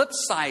 the flip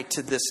side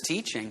to this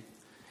teaching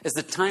is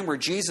the time where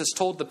Jesus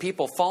told the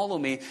people, follow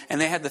me,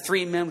 and they had the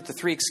 3 men with the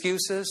 3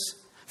 excuses.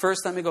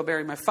 First, let me go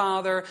bury my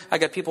father. I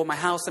got people in my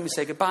house. Let me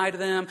say goodbye to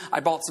them.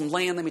 I bought some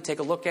land. Let me take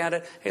a look at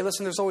it. Hey,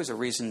 listen, there's always a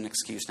reason and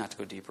excuse not to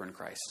go deeper in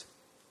Christ.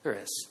 There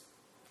is.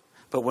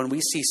 But when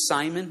we see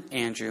Simon,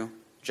 Andrew,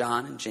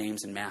 John, and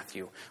James, and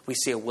Matthew, we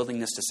see a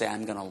willingness to say,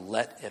 I'm going to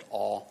let it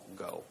all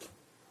go.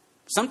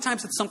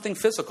 Sometimes it's something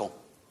physical.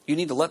 You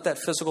need to let that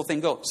physical thing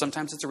go.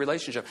 Sometimes it's a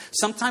relationship.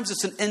 Sometimes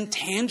it's an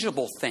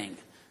intangible thing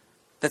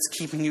that's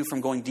keeping you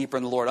from going deeper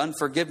in the Lord.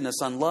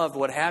 Unforgiveness, unloved,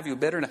 what have you,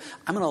 bitterness.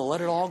 I'm going to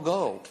let it all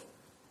go.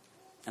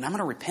 And I'm going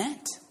to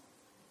repent.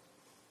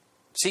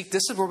 See,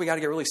 this is where we got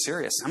to get really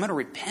serious. I'm going to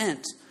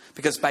repent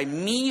because by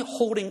me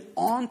holding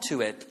on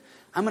to it,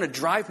 I'm going to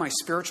drive my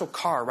spiritual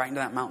car right into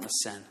that mountain of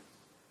sin.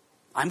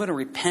 I'm going to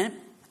repent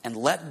and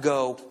let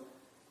go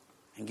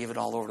and give it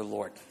all over to the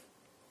Lord.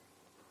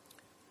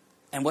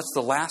 And what's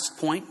the last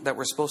point that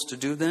we're supposed to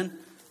do then?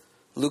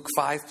 Luke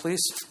 5,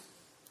 please.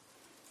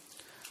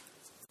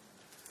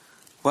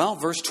 Well,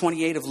 verse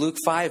 28 of Luke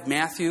 5,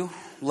 Matthew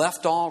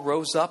left all,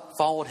 rose up,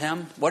 followed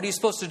him. What are you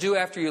supposed to do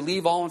after you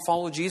leave all and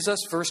follow Jesus?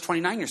 Verse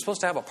 29, you're supposed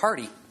to have a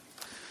party.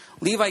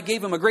 Levi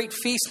gave him a great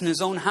feast in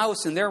his own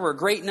house, and there were a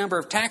great number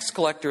of tax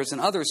collectors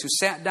and others who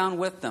sat down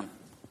with them.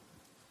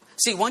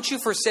 See, once you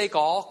forsake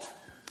all,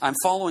 I'm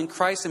following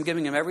Christ, I'm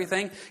giving him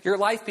everything, your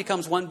life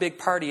becomes one big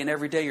party, and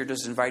every day you're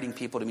just inviting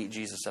people to meet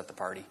Jesus at the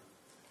party.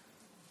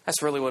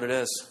 That's really what it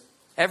is.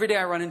 Every day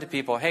I run into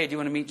people, hey, do you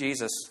want to meet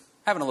Jesus?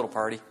 Having a little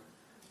party. Why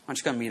don't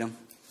you come meet him?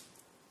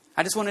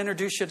 I just want to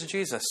introduce you to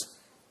Jesus.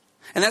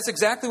 And that's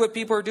exactly what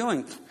people are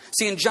doing.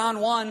 See, in John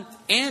 1,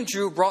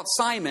 Andrew brought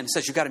Simon and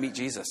says, you've got to meet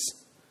Jesus.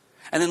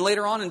 And then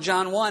later on in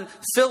John 1,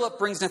 Philip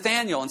brings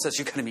Nathanael and says,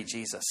 you've got to meet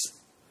Jesus.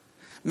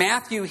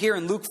 Matthew here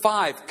in Luke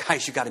 5,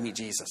 guys, you've got to meet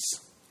Jesus.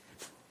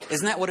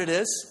 Isn't that what it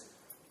is?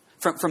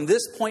 From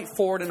this point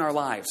forward in our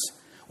lives,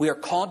 we are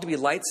called to be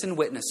lights and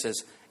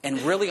witnesses. And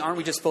really, aren't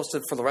we just supposed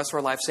to, for the rest of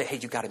our lives, say, hey,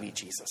 you've got to meet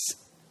Jesus?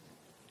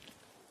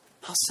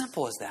 How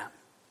simple is that?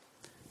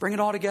 Bring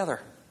it all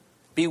together.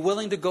 Be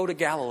willing to go to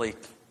Galilee,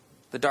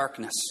 the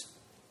darkness.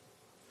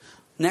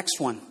 Next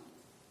one,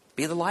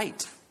 be the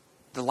light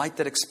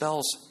that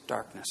expels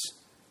darkness.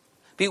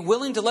 Be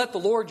willing to let the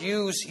Lord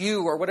use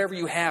you or whatever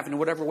you have in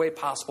whatever way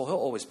possible. He'll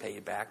always pay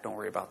you back. Don't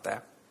worry about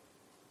that.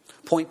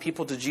 Point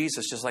people to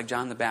Jesus just like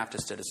John the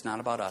Baptist did. It's not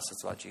about us.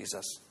 It's about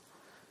Jesus.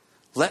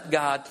 Let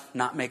God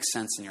not make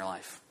sense in your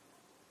life.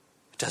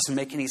 It doesn't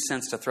make any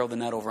sense to throw the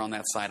net over on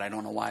that side. I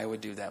don't know why I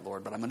would do that,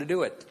 Lord, but I'm going to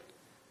do it.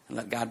 And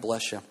let God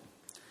bless you.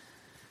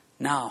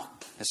 Now,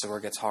 this is where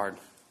it gets hard.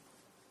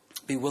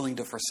 Be willing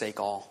to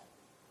forsake all.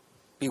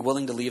 Be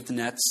willing to leave the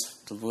nets.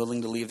 Be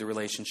willing to leave the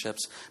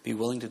relationships. Be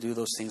willing to do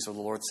those things where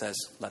the Lord says,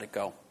 let it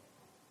go.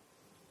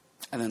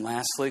 And then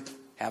lastly,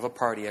 have a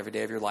party every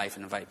day of your life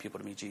and invite people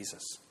to meet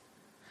Jesus.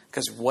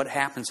 Because what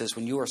happens is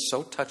when you are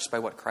so touched by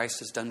what Christ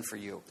has done for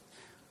you,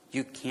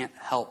 you can't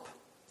help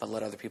but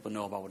let other people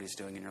know about what he's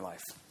doing in your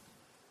life.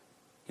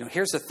 You know,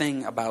 here's the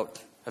thing about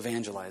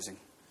evangelizing,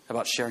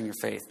 about sharing your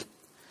faith.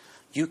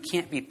 You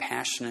can't be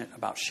passionate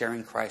about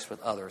sharing Christ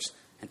with others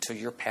until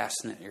you're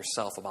passionate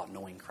yourself about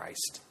knowing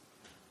Christ.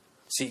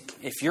 See,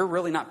 if you're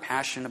really not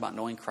passionate about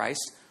knowing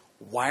Christ,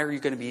 why are you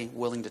going to be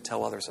willing to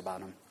tell others about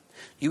him?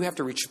 You have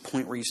to reach a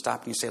point where you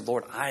stop and you say,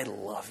 Lord, I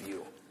love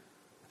you.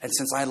 And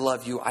since I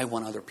love you, I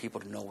want other people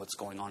to know what's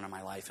going on in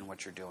my life and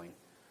what you're doing.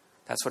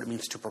 That's what it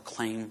means to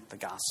proclaim the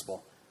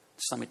gospel.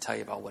 Just let me tell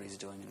you about what he's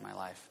doing in my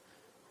life.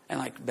 And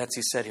like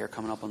Betsy said here,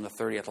 coming up on the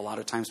 30th, a lot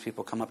of times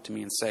people come up to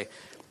me and say,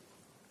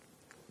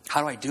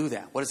 how do I do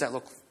that? What does that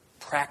look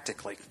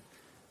practically?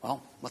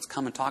 Well, let's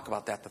come and talk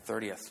about that the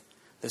 30th.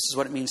 This is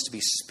what it means to be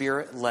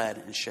Spirit-led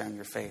and sharing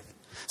your faith.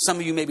 Some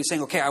of you may be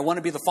saying, okay, I want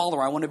to be the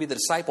follower. I want to be the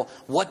disciple.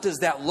 What does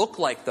that look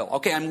like, though?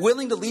 Okay, I'm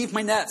willing to leave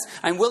my nets.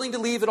 I'm willing to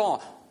leave it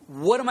all.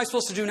 What am I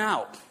supposed to do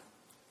now?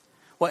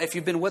 Well, if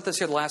you've been with us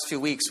here the last few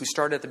weeks, we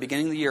started at the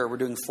beginning of the year. We're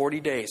doing 40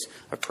 days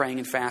of praying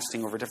and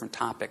fasting over different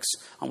topics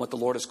on what the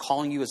Lord is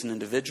calling you as an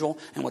individual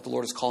and what the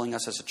Lord is calling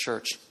us as a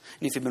church.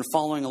 And if you've been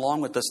following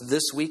along with us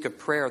this week of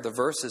prayer, the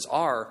verses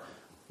are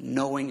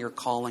knowing your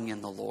calling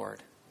in the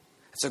Lord.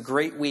 It's a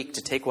great week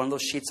to take one of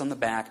those sheets on the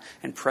back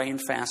and pray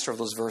and fast over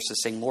those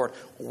verses saying, Lord,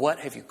 what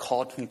have you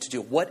called me to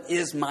do? What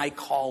is my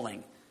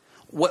calling?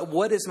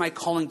 What is my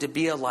calling to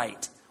be a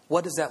light?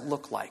 What does that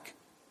look like?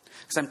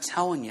 Because I'm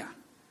telling you,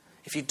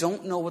 if you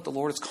don't know what the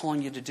Lord is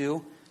calling you to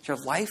do, your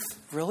life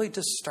really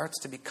just starts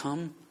to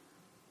become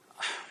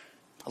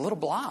a little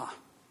blah.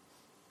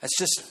 It's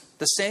just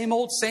the same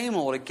old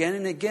again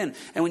and again.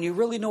 And when you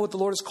really know what the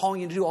Lord is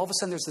calling you to do, all of a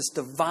sudden there's this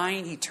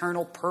divine,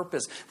 eternal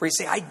purpose where you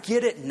say, I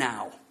get it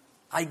now.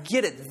 I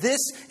get it. This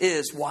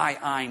is why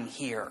I'm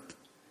here.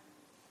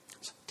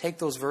 So take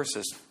those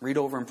verses, read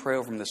over and pray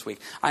over them this week.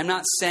 I'm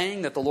not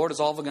saying that the Lord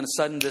is all of a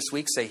sudden this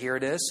week say, here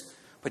it is.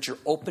 But you're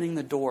opening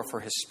the door for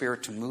His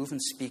Spirit to move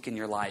and speak in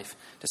your life.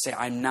 To say,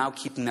 I'm now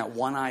keeping that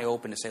one eye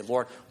open to say,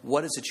 Lord,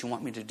 what is it you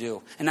want me to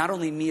do? And not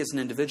only me as an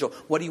individual,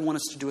 what do you want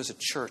us to do as a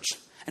church?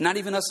 And not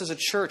even us as a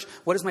church.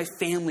 What is my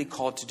family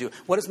called to do?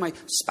 What is my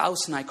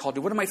spouse and I called to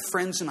do? What are my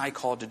friends and I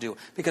called to do?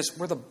 Because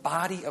we're the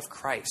body of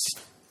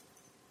Christ.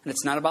 And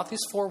it's not about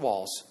these four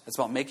walls. It's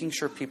about making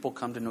sure people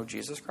come to know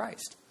Jesus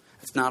Christ.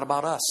 It's not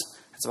about us.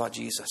 It's about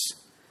Jesus.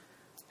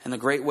 And the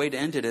great way to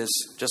end it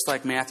is, just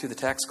like Matthew the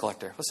tax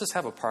collector, let's just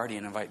have a party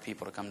and invite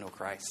people to come know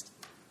Christ.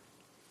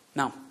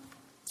 Now,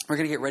 we're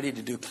going to get ready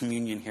to do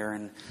communion here.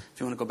 And if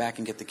you want to go back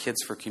and get the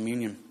kids for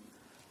communion.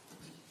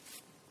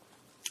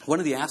 One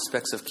of the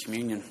aspects of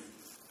communion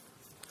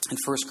in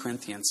 1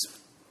 Corinthians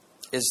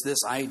is this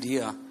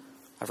idea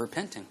of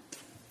repenting.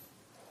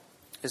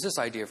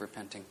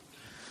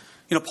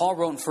 You know, Paul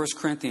wrote in 1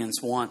 Corinthians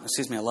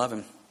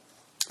 11,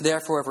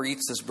 therefore, whoever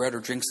eats this bread or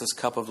drinks this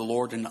cup of the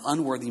Lord in an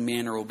unworthy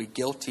manner will be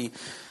guilty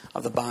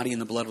of the body and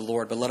the blood of the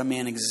Lord. But let a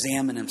man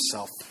examine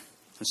himself,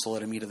 and so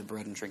let him eat of the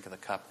bread and drink of the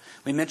cup.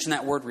 We mentioned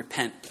that word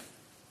repent.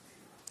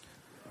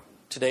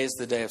 Today is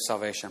the day of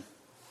salvation.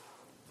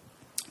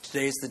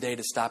 Today is the day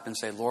to stop and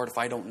say, Lord, if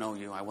I don't know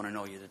you, I want to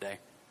know you today.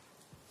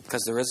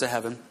 Because there is a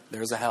heaven,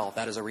 there is a hell.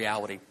 That is a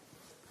reality.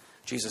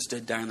 Jesus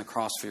did die on the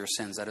cross for your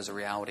sins. That is a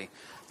reality.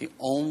 The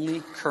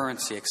only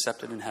currency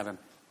accepted in heaven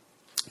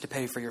to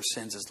pay for your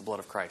sins is the blood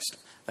of Christ.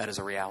 That is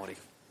a reality.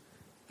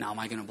 Now, am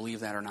I going to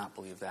believe that or not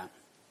believe that?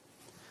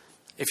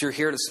 If you're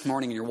here this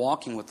morning and you're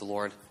walking with the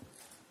Lord,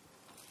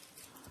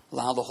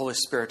 allow the Holy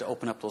Spirit to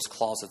open up those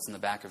closets in the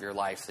back of your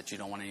life that you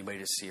don't want anybody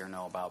to see or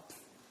know about.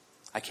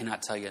 I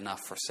cannot tell you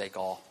enough. Forsake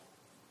all.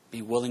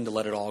 Be willing to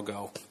let it all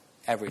go.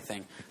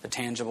 Everything. The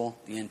tangible,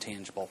 the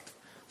intangible.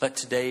 Let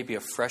today be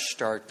a fresh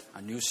start,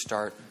 a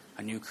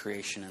new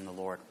creation in the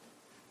Lord.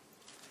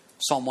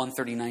 Psalm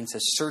 139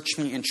 says, search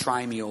me and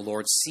try me, O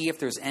Lord. See if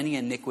there's any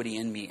iniquity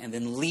in me, and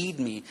then lead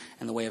me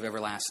in the way of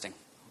everlasting.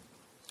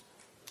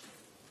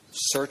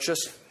 Search us,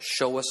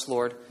 show us,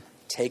 Lord.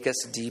 Take us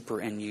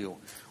deeper in you.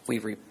 We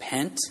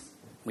repent,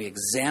 we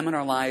examine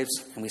our lives,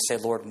 and we say,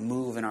 Lord,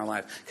 move in our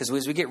life. Because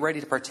as we get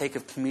ready to partake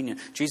of communion,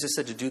 Jesus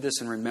said to do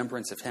this in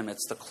remembrance of Him.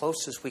 It's the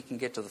closest we can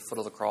get to the foot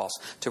of the cross,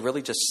 to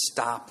really just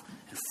stop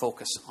and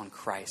focus on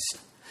Christ.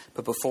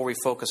 But before we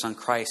focus on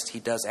Christ,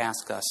 He does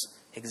ask us,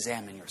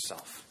 examine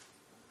yourself.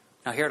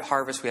 Now here at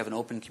Harvest, we have an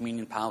open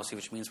communion policy,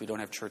 which means we don't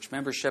have church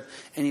membership.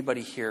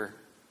 Anybody here,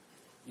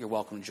 you're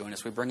welcome to join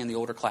us. We bring in the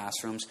older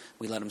classrooms.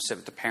 We let them sit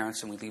with the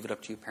parents, and we leave it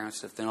up to you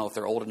parents if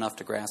they're old enough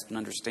to grasp and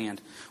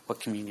understand what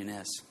communion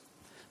is.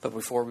 But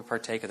before we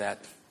partake of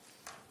that,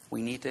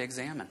 we need to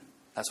examine.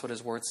 That's what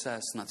His Word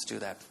says, and let's do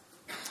that.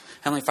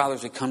 Heavenly Father,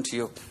 as we come to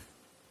you,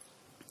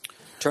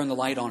 turn the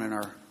light on in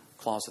our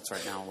closets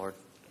right now, Lord.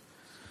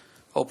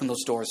 Open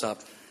those doors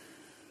up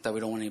that we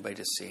don't want anybody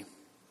to see.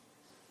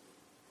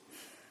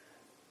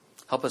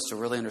 Help us to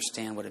really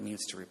understand what it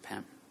means to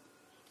repent.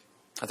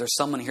 If there's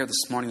someone here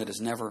this morning that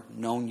has never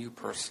known you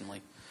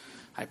personally,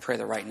 I pray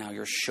that right now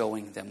you're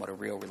showing them what a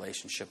real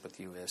relationship with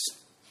you is.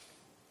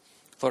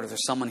 Lord, if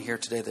there's someone here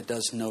today that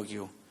does know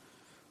you,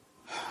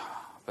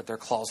 but their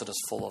closet is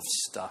full of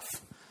stuff,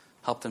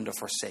 help them to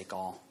forsake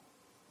all,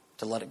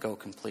 to let it go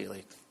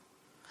completely.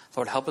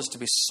 Lord, help us to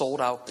be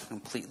sold out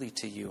completely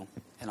to you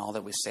in all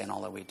that we say and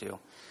all that we do.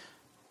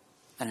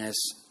 And as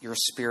your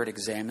Spirit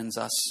examines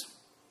us,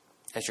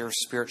 as your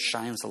Spirit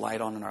shines the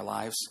light on in our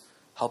lives,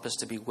 help us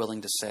to be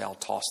willing to say, I'll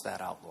toss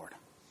that out, Lord.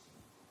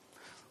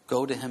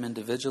 Go to Him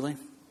individually.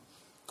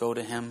 Go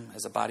to Him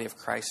as a body of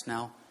Christ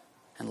now.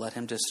 And let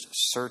Him just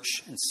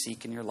search and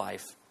seek in your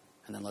life.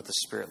 And then let the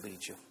Spirit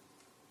lead you.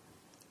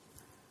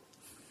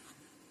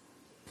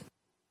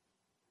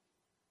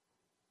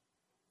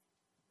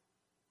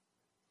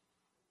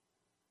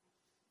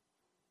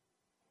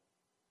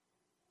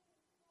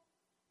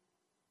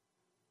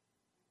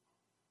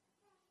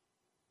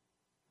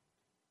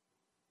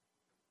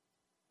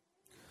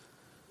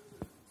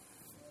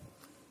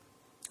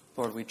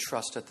 Lord, we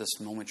trust at this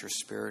moment your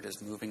Spirit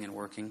is moving and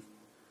working.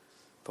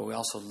 But we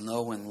also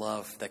know and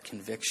love that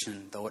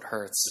conviction, though it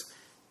hurts,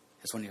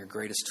 is one of your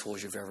greatest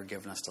tools you've ever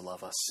given us to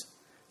love us.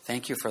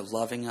 Thank you for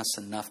loving us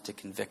enough to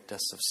convict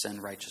us of sin,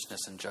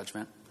 righteousness, and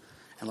judgment.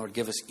 And Lord,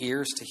 give us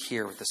ears to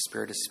hear what the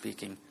Spirit is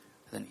speaking,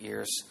 and then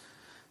ears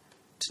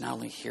to not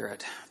only hear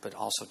it, but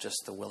also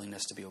just the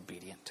willingness to be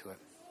obedient to it.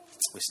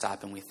 We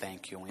stop and we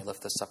thank you, and we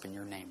lift this up in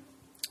your name.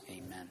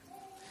 Amen.